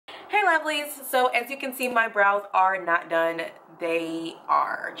Hey lovelies, so as you can see, my brows are not done. They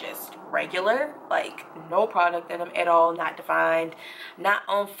are just regular, like no product in them at all, not defined, not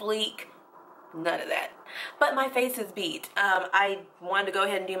on fleek, none of that. But my face is beat. I wanted to go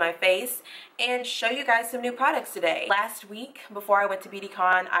ahead and do my face and show you guys some new products today. Last week, before I went to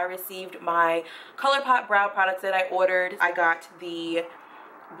BeautyCon, I received my ColourPop brow products that I ordered. I got the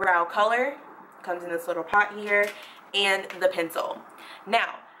brow color, comes in this little pot here, and the pencil.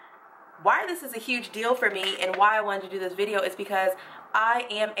 Now, why this is a huge deal for me and why I wanted to do this video is because I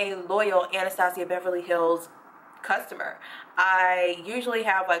am a loyal Anastasia Beverly Hills customer. I usually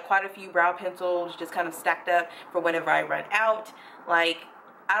have like quite a few brow pencils just kind of stacked up for whenever I run out. Like,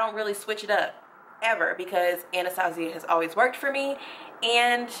 I don't really switch it up ever because Anastasia has always worked for me,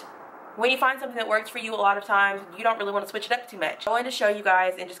 and when you find something that works for you, a lot of times you don't really want to switch it up too much. I wanted to show you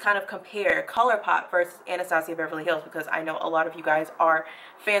guys and just kind of compare ColourPop versus Anastasia Beverly Hills because I know a lot of you guys are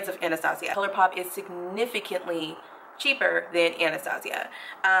fans of Anastasia. ColourPop is significantly cheaper than Anastasia.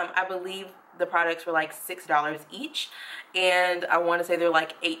 I believe the products were like $6 each, and I want to say they're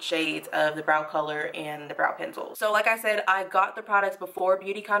like 8 shades of the brow color and the brow pencil. So like I said, I got the products before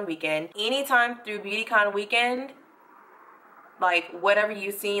BeautyCon weekend. Anytime through BeautyCon weekend, like whatever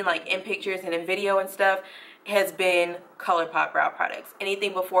you've seen like in pictures and in video and stuff has been ColourPop brow products.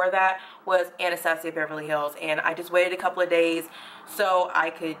 Anything before that was Anastasia Beverly Hills, and I just waited a couple of days so I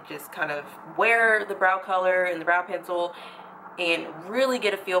could just kind of wear the brow color and the brow pencil and really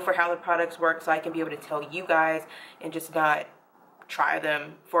get a feel for how the products work so I can be able to tell you guys and just not try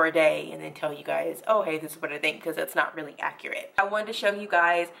them for a day and then tell you guys, oh hey, this is what I think, because it's not really accurate. I wanted to show you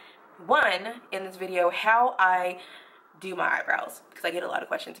guys, one, in this video, how I do my eyebrows, because I get a lot of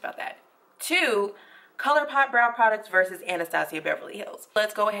questions about that. 2, ColourPop brow products versus Anastasia Beverly Hills.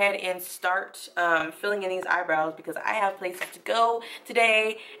 Let's go ahead and start filling in these eyebrows because I have places to go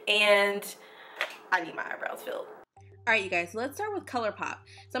today and I need my eyebrows filled. Alright you guys, so let's start with ColourPop.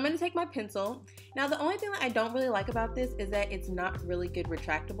 So I'm going to take my pencil. Now the only thing that I don't really like about this is that it's not really good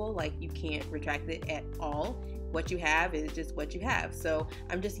retractable. Like, you can't retract it at all. What you have is just what you have. So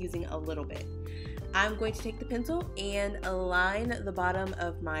I'm just using a little bit. I'm going to take the pencil and align the bottom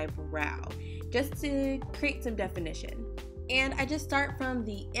of my brow just to create some definition. And I just start from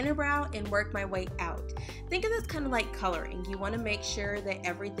the inner brow and work my way out. Think of this kind of like coloring. You want to make sure that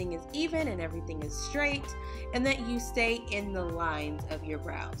everything is even and everything is straight and that you stay in the lines of your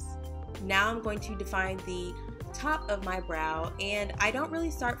brows. Now I'm going to define the top of my brow, and I don't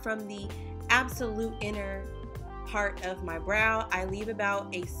really start from the absolute inner part of my brow. I leave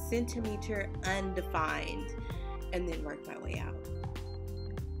about a centimeter undefined and then work my way out.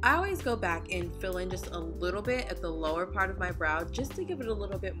 I always go back and fill in just a little bit at the lower part of my brow just to give it a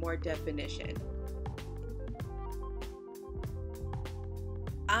little bit more definition.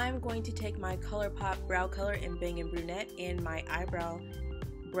 I'm going to take my ColourPop brow color in Bangin Brunette and my eyebrow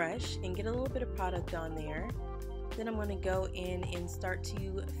brush and get a little bit of product on there. Then I'm going to go in and start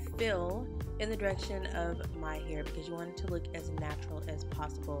to fill in the direction of my hair because you want it to look as natural as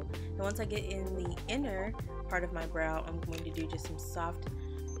possible. And once I get in the inner part of my brow, I'm going to do just some soft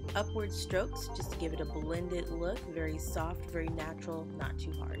upward strokes just to give it a blended look, very soft, very natural, not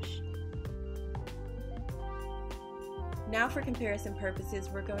too harsh. Now for comparison purposes,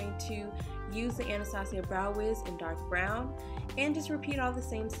 we're going to use the Anastasia Brow Wiz in dark brown and just repeat all the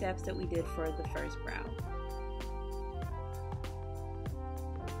same steps that we did for the first brow.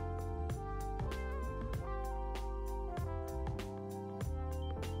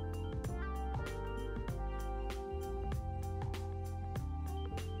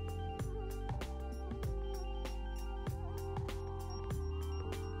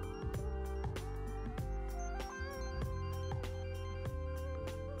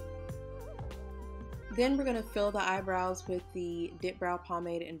 Then we're going to fill the eyebrows with the Dipbrow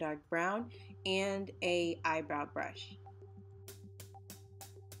pomade in dark brown and a eyebrow brush.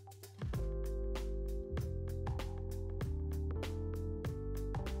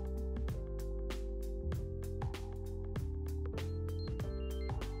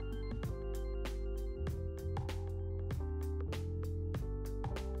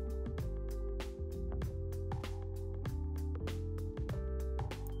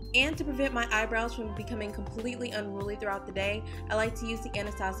 And to prevent my eyebrows from becoming completely unruly throughout the day, I like to use the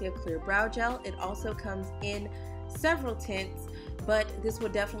Anastasia Clear Brow Gel. It also comes in several tints, but this will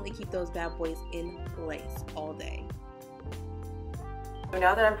definitely keep those bad boys in place all day. So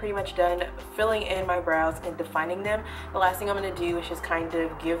now that I'm pretty much done filling in my brows and defining them, the last thing I'm going to do is just kind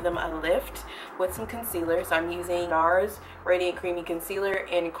of give them a lift with some concealer. So I'm using NARS Radiant Creamy Concealer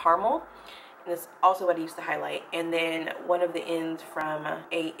in Caramel. And it's also what I use to highlight. And then one of the ends from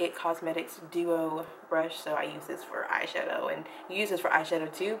a It Cosmetics Duo brush. So I use this for eyeshadow, and you use this for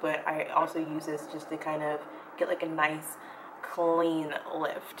eyeshadow too, but I also use this just to kind of get like a nice clean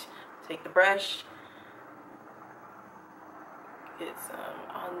lift. Take the brush, it's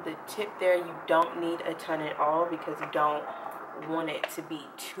on the tip there. You don't need a ton at all because you don't want it to be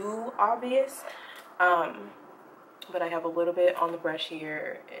too obvious. But I have a little bit on the brush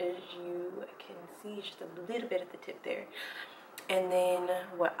here, as you can see, just a little bit at the tip there. And then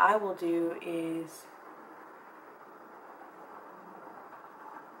what I will do is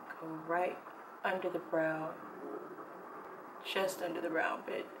go right under the brow, just under the brow,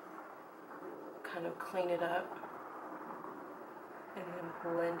 but kind of clean it up and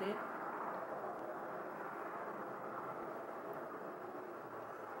then blend it.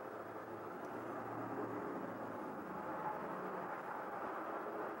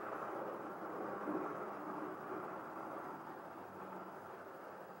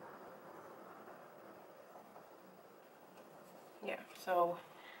 Yeah, so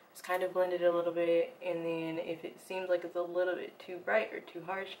just kind of blend it a little bit, and then if it seems like it's a little bit too bright or too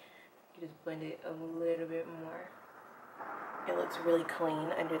harsh, you just blend it a little bit more. It looks really clean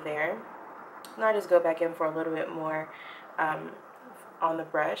under there. And I just go back in for a little bit more on the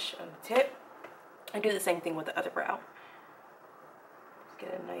brush, on the tip. I do the same thing with the other brow. Just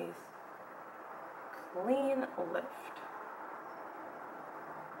get a nice clean lift.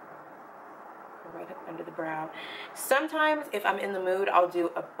 Right up under the brow. Sometimes if I'm in the mood, I'll do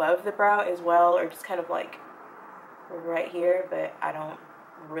above the brow as well, or just kind of like right here, but I don't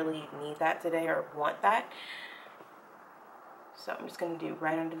really need that today or want that. So I'm just going to do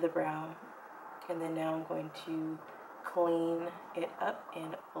right under the brow, and then now I'm going to clean it up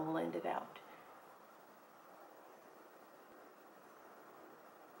and blend it out.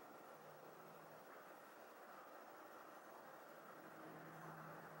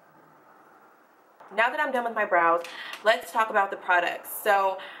 Now that I'm done with my brows, let's talk about the products.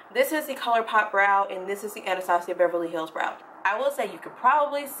 So this is the ColourPop Brow, and this is the Anastasia Beverly Hills Brow. I will say you could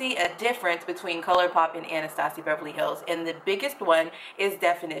probably see a difference between ColourPop and Anastasia Beverly Hills, and the biggest one is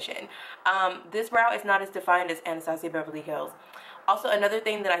definition. This brow is not as defined as Anastasia Beverly Hills. Also, another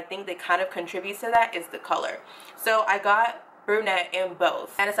thing that I think that kind of contributes to that is the color. So I got brunette in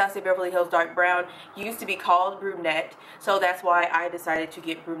both. Anastasia Beverly Hills Dark Brown used to be called brunette, so that's why I decided to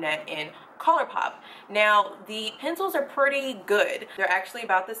get brunette in ColourPop. Now, the pencils are pretty good. They're actually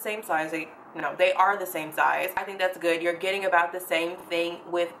about the same size. They are the same size. I think that's good. You're getting about the same thing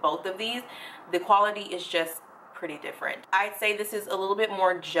with both of these. The quality is just pretty different. I'd say this is a little bit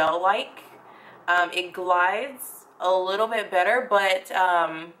more gel-like. It glides a little bit better, but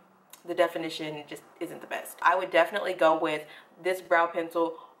the definition just isn't the best. I would definitely go with this brow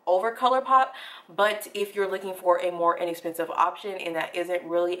pencil over ColourPop, but if you're looking for a more inexpensive option and that isn't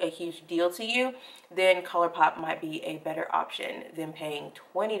really a huge deal to you, then ColourPop might be a better option than paying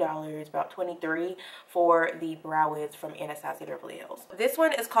 $20, about $23, for the Brow Wiz from Anastasia Beverly Hills. This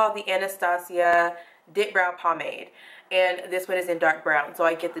one is called the Anastasia Dipbrow Pomade, and this one is in dark brown. So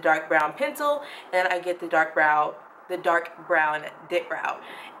I get the dark brown pencil and I get the dark brown Dipbrow,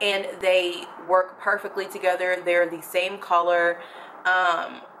 and they work perfectly together. They're the same color.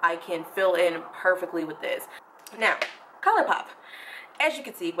 I can fill in perfectly with this. Now, ColourPop. As you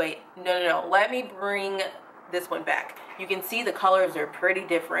can see, wait, no, let me bring this one back. You can see the colors are pretty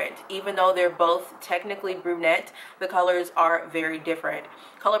different. Even though they're both technically brunette, the colors are very different.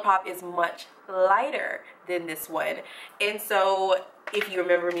 ColourPop is much lighter than this one. And so, if you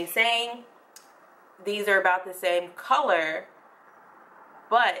remember me saying, these are about the same color,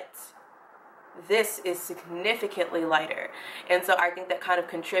 but this is significantly lighter, and so I think that kind of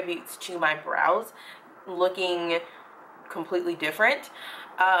contributes to my brows looking completely different,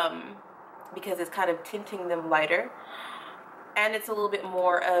 because it's kind of tinting them lighter, and it's a little bit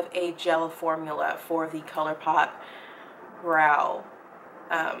more of a gel formula for the ColourPop brow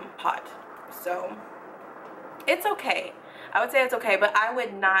pot. So it's okay. I would say it's okay, but I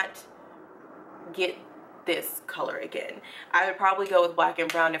would not get this color again. I would probably go with black and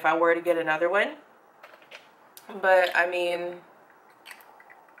brown if I were to get another one, but I mean,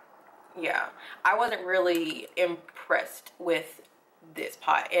 yeah, I wasn't really impressed with this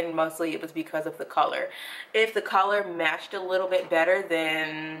pot, and mostly it was because of the color. If the color matched a little bit better,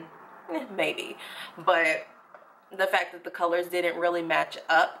 then maybe, but the fact that the colors didn't really match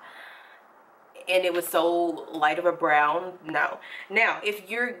up and it was so light of a brown, no. Now, if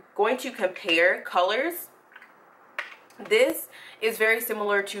you're going to compare colors, this is very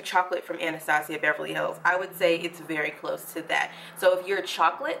similar to chocolate from Anastasia Beverly Hills. I would say it's very close to that. So if you're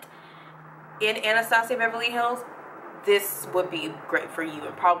chocolate in Anastasia Beverly Hills, this would be great for you,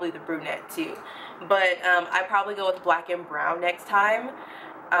 and probably the brunette too. But I probably go with black and brown next time.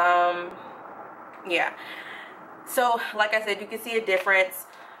 Yeah. So like I said, you can see a difference.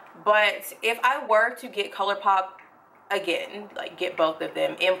 But if I were to get ColourPop again, like get both of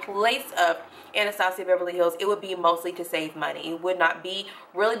them in place of Anastasia Beverly Hills, it would be mostly to save money. It would not be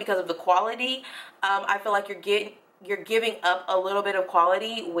really because of the quality. I feel like you're giving up a little bit of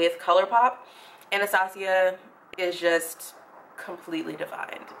quality with ColourPop. Anastasia is just completely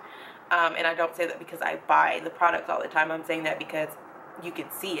defined. And I don't say that because I buy the products all the time. I'm saying that because you can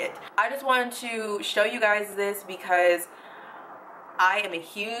see it. I just wanted to show you guys this because I am a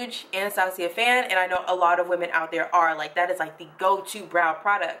huge Anastasia fan, and I know a lot of women out there are. Like, that is like the go-to brow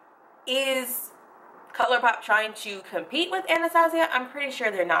product. Is ColourPop trying to compete with Anastasia? I'm pretty sure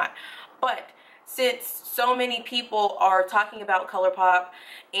they're not. But since so many people are talking about ColourPop,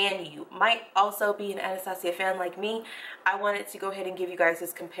 and you might also be an Anastasia fan like me, I wanted to go ahead and give you guys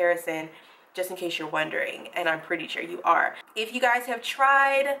this comparison just in case you're wondering, and I'm pretty sure you are. If you guys have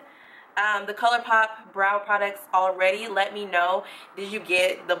tried the ColourPop brow products already, let me know. Did you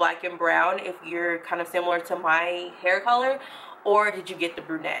get the black and brown if you're kind of similar to my hair color, or did you get the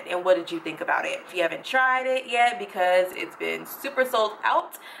brunette, and what did you think about it? If you haven't tried it yet because it's been super sold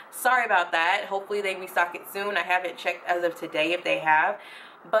out, sorry about that. Hopefully they restock it soon. I haven't checked as of today if they have,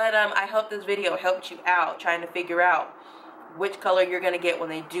 but I hope this video helped you out trying to figure out which color you're gonna get when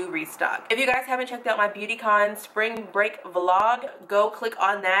they do restock. If you guys haven't checked out my BeautyCon spring break vlog, go click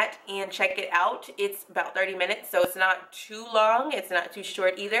on that and check it out. It's about 30 minutes, so it's not too long, it's not too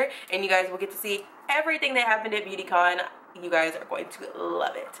short either, and you guys will get to see everything that happened at BeautyCon. You guys are going to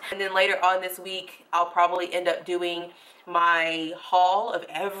love it. And then later on this week, I'll probably end up doing my haul of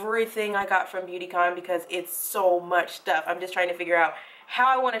everything I got from BeautyCon because it's so much stuff. I'm just trying to figure out how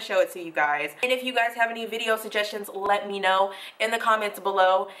I want to show it to you guys. And if you guys have any video suggestions, let me know in the comments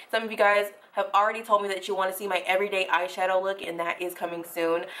below. Some of you guys have already told me that you want to see my everyday eyeshadow look, and that is coming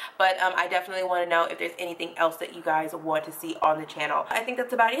soon. But I definitely want to know if there's anything else that you guys want to see on the channel. I think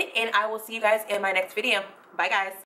that's about it, and I will see you guys in my next video. Bye guys.